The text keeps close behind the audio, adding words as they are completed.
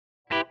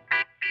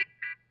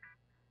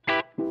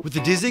With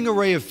a dizzying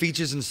array of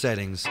features and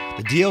settings,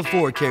 the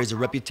DL4 carries a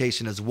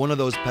reputation as one of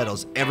those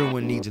pedals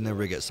everyone needs in their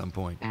rig at some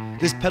point.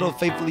 This pedal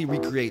faithfully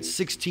recreates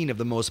 16 of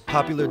the most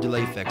popular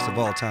delay effects of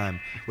all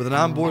time, with an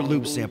onboard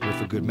loop sampler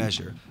for good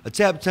measure, a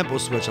tab tempo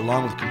switch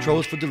along with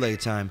controls for delay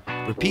time,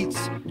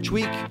 repeats,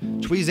 tweak,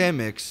 tweeze and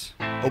mix,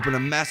 open a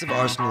massive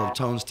arsenal of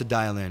tones to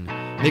dial in,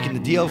 making the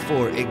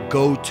DL4 a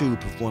go-to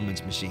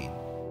performance machine.